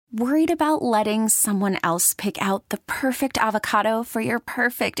Worried about letting someone else pick out the perfect avocado for your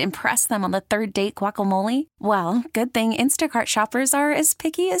perfect impress them on the third date guacamole? Well, good thing Instacart shoppers are as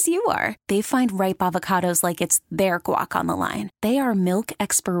picky as you are. They find ripe avocados like it's their guac on the line. They are milk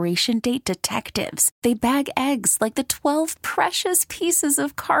expiration date detectives. They bag eggs like the 12 precious pieces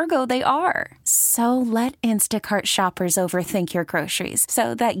of cargo they are. So let Instacart shoppers overthink your groceries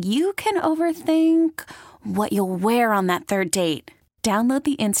so that you can overthink what you'll wear on that third date. Download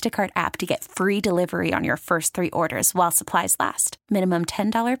the Instacart app to get free delivery on your first 3 orders while supplies last. Minimum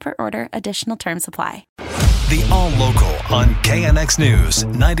 $10 per order. Additional terms apply. The All Local on KNX News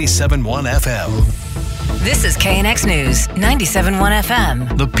 97.1 FM. This is KNX News 97.1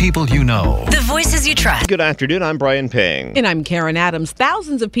 FM. The people you know. The voices you trust. Good afternoon, I'm Brian Payne. And I'm Karen Adams.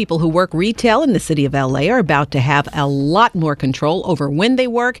 Thousands of people who work retail in the city of LA are about to have a lot more control over when they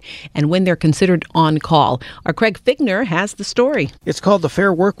work and when they're considered on call. Our Craig Figner has the story. It's called the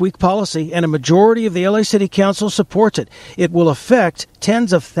Fair Workweek Policy, and a majority of the LA City Council supports it. It will affect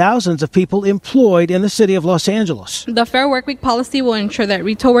tens of thousands of people employed in the city of Los Angeles. The Fair Workweek Policy will ensure that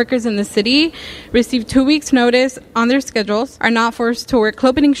retail workers in the city receive 2 weeks' notice on their schedules, are not forced to work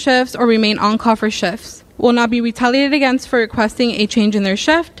opening shifts or remain on call for shifts, will not be retaliated against for requesting a change in their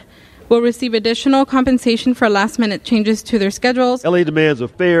shift, will receive additional compensation for last-minute changes to their schedules. LA demands a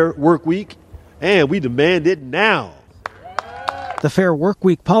fair work week, and we demand it now. The Fair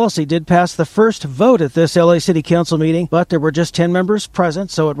Workweek Policy did pass the first vote at this LA City Council meeting, but there were just 10 members present,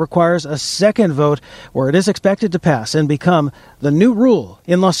 so it requires a second vote where it is expected to pass and become the new rule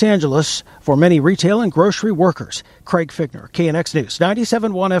in Los Angeles for many retail and grocery workers. Craig Figner, KNX News, 97.1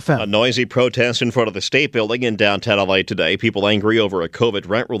 FM. A noisy protest in front of the State Building in downtown LA today. People angry over a COVID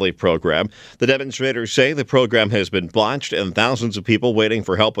rent relief program. The demonstrators say the program has been botched and thousands of people waiting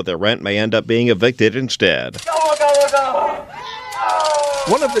for help with their rent may end up being evicted instead. Go!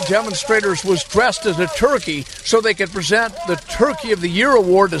 One of the demonstrators was dressed as a turkey so they could present the Turkey of the Year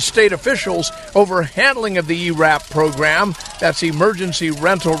award to state officials over handling of the ERAP program. That's Emergency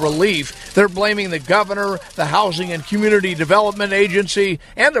Rental Relief. They're blaming the governor, the Housing and Community Development Agency,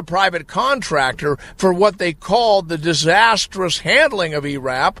 and a private contractor for what they called the disastrous handling of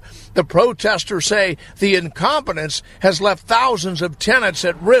ERAP. The protesters say the incompetence has left thousands of tenants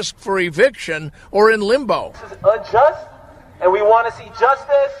at risk for eviction or in limbo. This is unjust. And we want to see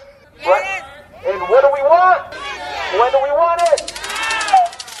justice, right? And what do we want? When do we want it?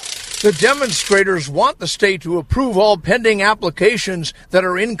 The demonstrators want the state to approve all pending applications that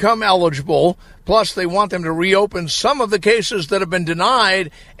are income eligible. Plus, they want them to reopen some of the cases that have been denied,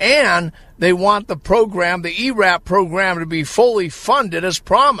 and they want the program, the ERAP program, to be fully funded as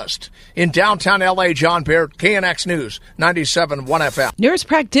promised. In downtown L.A., John Barrett, KNX News, 97.1 FM. Nurse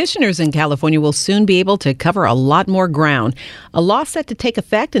practitioners in California will soon be able to cover a lot more ground. A law set to take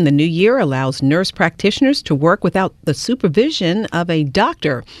effect in the new year allows nurse practitioners to work without the supervision of a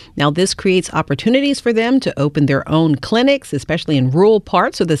doctor. Now, this creates opportunities for them to open their own clinics, especially in rural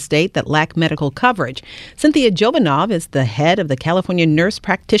parts of the state that lack medical coverage. Cynthia Jovanov is the head of the California Nurse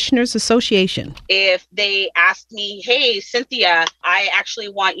Practitioners Association. If they asked me, hey, Cynthia, I actually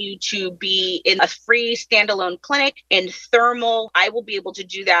want you to be in a free standalone clinic in Thermal, I will be able to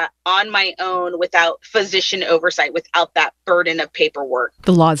do that on my own without physician oversight, without that burden of paperwork.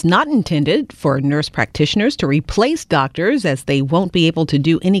 The law is not intended for nurse practitioners to replace doctors, as they won't be able to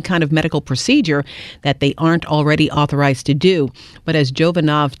do any kind of medical procedure that they aren't already authorized to do. But as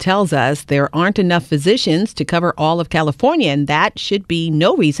Jovanov tells us, there aren't enough physicians to cover all of California, and that should be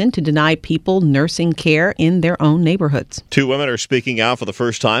no reason to deny people nursing care in their own neighborhoods. 2 women are speaking out for the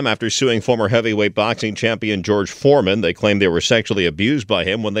first time after suing former heavyweight boxing champion George Foreman. They claim they were sexually abused by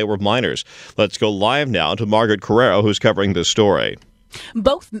him when they were minors. Let's go live now to Margaret Carrero, who's covering this story.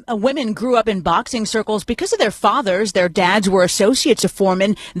 Both women grew up in boxing circles because of their fathers. Their dads were associates of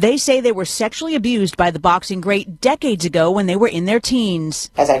Foreman. They say they were sexually abused by the boxing great decades ago when they were in their teens.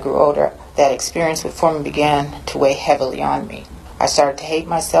 As I grew older, that experience with Foreman began to weigh heavily on me. I started to hate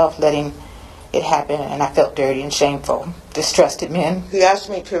myself, letting it happen, and I felt dirty and shameful. Distrusted men. He asked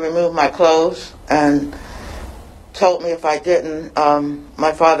me to remove my clothes and told me if I didn't,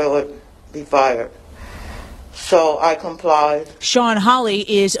 my father would be fired. So I complied. Sean Hawley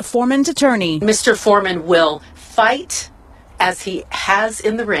is Foreman's attorney. Mr. Foreman will fight, as he has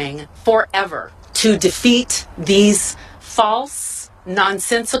in the ring, forever to defeat these false,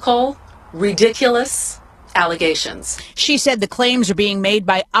 nonsensical, ridiculous allegations. She said the claims are being made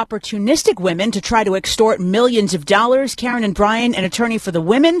by opportunistic women to try to extort millions of dollars. Karen and Brian, an attorney for the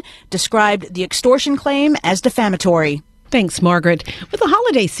women, described the extortion claim as defamatory. Thanks, Margaret. With the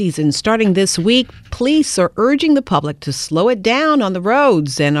holiday season starting this week, police are urging the public to slow it down on the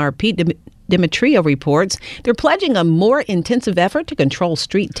roads. And our Pete Demetrio reports they're pledging a more intensive effort to control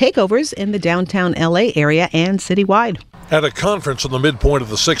street takeovers in the downtown L.A. area and citywide. At a conference on the midpoint of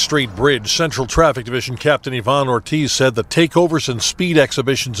the 6th Street Bridge, Central Traffic Division Captain Ivan Ortiz said that takeovers and speed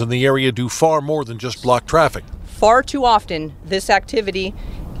exhibitions in the area do far more than just block traffic. Far too often, this activity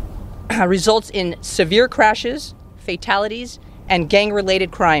results in severe crashes, fatalities, and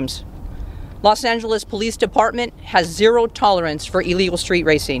gang-related crimes. Los Angeles Police Department has zero tolerance for illegal street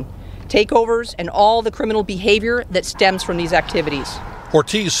racing, takeovers, and all the criminal behavior that stems from these activities.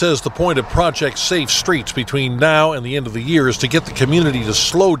 Ortiz says the point of Project Safe Streets between now and the end of the year is to get the community to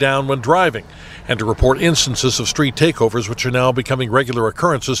slow down when driving and to report instances of street takeovers, which are now becoming regular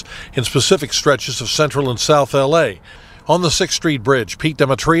occurrences in specific stretches of Central and South L.A. On the 6th Street Bridge, Pete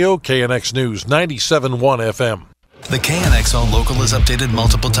Demetrio, KNX News, 97.1 FM. The KNX All Local is updated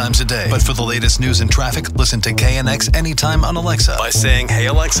multiple times a day. But for the latest news and traffic, listen to KNX anytime on Alexa by saying, "Hey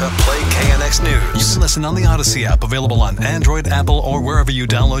Alexa, play KNX News." You can listen on the Odyssey app, available on Android, Apple, or wherever you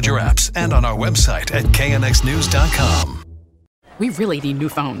download your apps, and on our website at knxnews.com. We really need new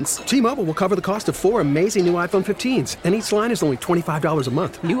phones. T-Mobile will cover the cost of 4 amazing new iPhone 15s, and each line is only $25 a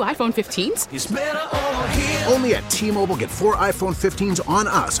month. New iPhone 15s? It's better over here. Only at T-Mobile, get 4 iPhone 15s on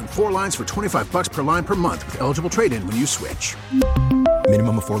us and 4 lines for $25 per line per month with eligible trade-in when you switch.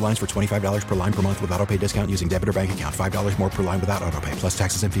 Minimum of 4 lines for $25 per line per month with autopay discount using debit or bank account. $5 more per line without autopay, plus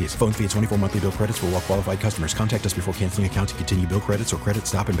taxes and fees. Phone fee at 24 monthly bill credits for well-qualified customers. Contact us before canceling account to continue bill credits or credit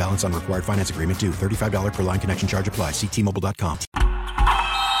stop and balance on required finance agreement due. $35 per line connection charge applies. See T-Mobile.com.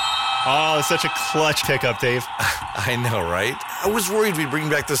 Oh, it's such a clutch pickup, Dave. I know, right? I was worried we'd bring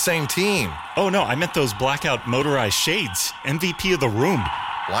back the same team. Oh, no, I meant those blackout motorized shades. MVP of the room.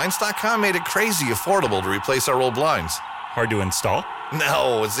 Blinds.com made it crazy affordable to replace our old blinds. Hard to install?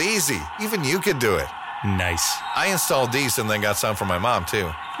 No, it's easy. Even you could do it. Nice. I installed these and then got some for my mom, too.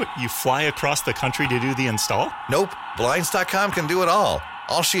 What, you fly across the country to do the install? Nope. Blinds.com can do it all.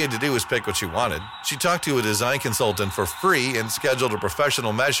 All she had to do was pick what she wanted. She talked to a design consultant for free and scheduled a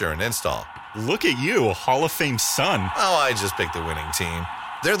professional measure and install. Look at you, Hall of Fame son. Oh, I just picked the winning team.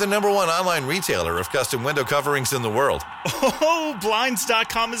 They're the #1 online retailer of custom window coverings in the world. Oh,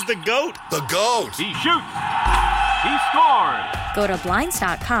 Blinds.com is the GOAT. The GOAT! He shoots. He scored. Go to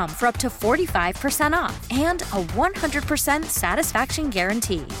Blinds.com for up to 45% off and a 100% satisfaction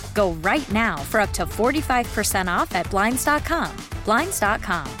guarantee. Go right now for up to 45% off at Blinds.com.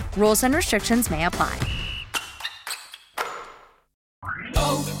 Blinds.com. Rules and restrictions may apply.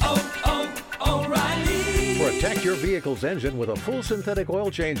 Protect your vehicle's engine with a full synthetic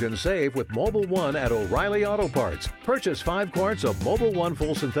oil change and save with Mobil 1 at O'Reilly Auto Parts. Purchase 5 quarts of Mobil 1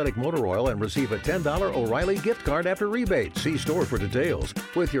 full synthetic motor oil and receive a $10 O'Reilly gift card after rebate. See store for details.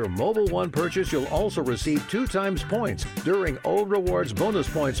 With your Mobil 1 purchase, you'll also receive 2 times points during O Rewards Bonus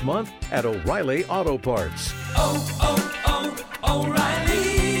Points Month at O'Reilly Auto Parts. O'Reilly.